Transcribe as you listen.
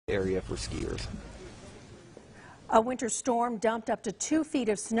area for skiers. A winter storm dumped up to 2 feet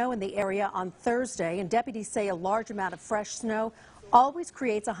of snow in the area on Thursday, and deputies say a large amount of fresh snow always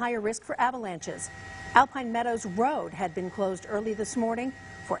creates a higher risk for avalanches. Alpine Meadows Road had been closed early this morning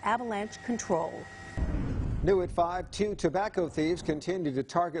for avalanche control. New at 5, 2 tobacco thieves continue to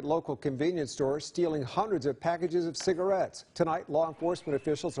target local convenience stores, stealing hundreds of packages of cigarettes. Tonight, law enforcement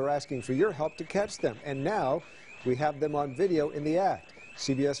officials are asking for your help to catch them, and now we have them on video in the act.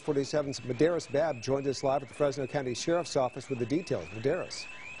 CBS 47's Medeiros Babb joins us live at the Fresno County Sheriff's Office with the details. Medeiros.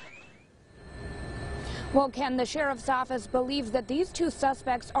 Well, Ken, the Sheriff's Office believes that these 2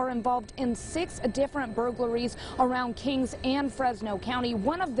 suspects are involved in 6 different burglaries around Kings and Fresno County.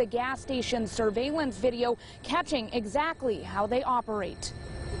 One of the gas station surveillance video catching exactly how they operate.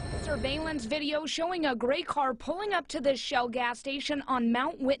 Surveillance video showing a gray car pulling up to this Shell gas station on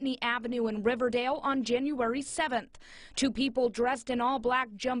Mount Whitney Avenue in Riverdale on January 7th. 2 people dressed in all black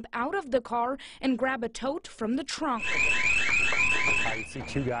jump out of the car and grab a tote from the trunk. You see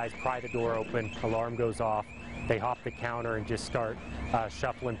 2 guys pry the door open, alarm goes off, they hop the counter and just start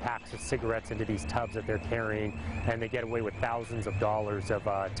shuffling packs of cigarettes into these tubs that they're carrying, and they get away with thousands of dollars of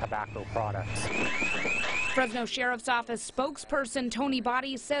tobacco products. Fresno Sheriff's Office spokesperson Tony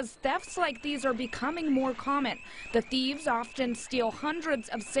Botti says thefts like these are becoming more common. The thieves often steal hundreds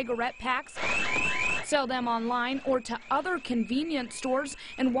of cigarette packs, sell them online or to other convenience stores,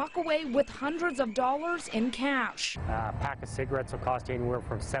 and walk away with hundreds of dollars in cash. A pack of cigarettes will cost you anywhere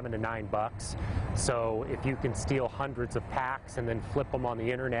from $7 to $9. So if you can steal hundreds of packs and then flip them on the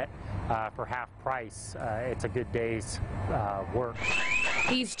internet for half price, it's a good day's work.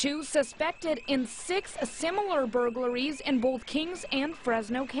 These 2 suspected in 6 similar burglaries in both Kings and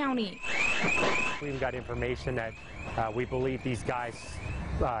Fresno County. We've got information that we believe these guys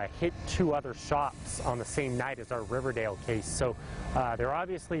hit 2 other shops on the same night as our Riverdale case, so they're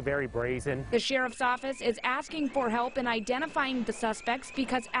obviously very brazen. The Sheriff's Office is asking for help in identifying the suspects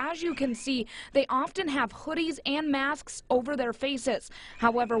because, as you can see, they often have hoodies and masks over their faces.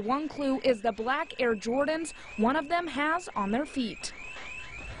 However, one clue is the black Air Jordans one of them has on their feet.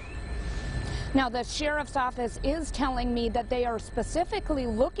 Now, the Sheriff's Office is telling me that they are specifically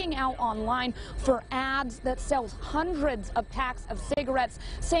looking out online for ads that sells hundreds of packs of cigarettes,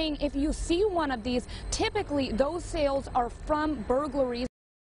 saying if you see one of these, typically those sales are from burglaries.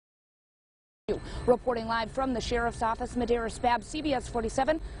 Reporting live from the Sheriff's Office, Medeiros Babb, CBS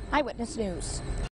 47 Eyewitness News.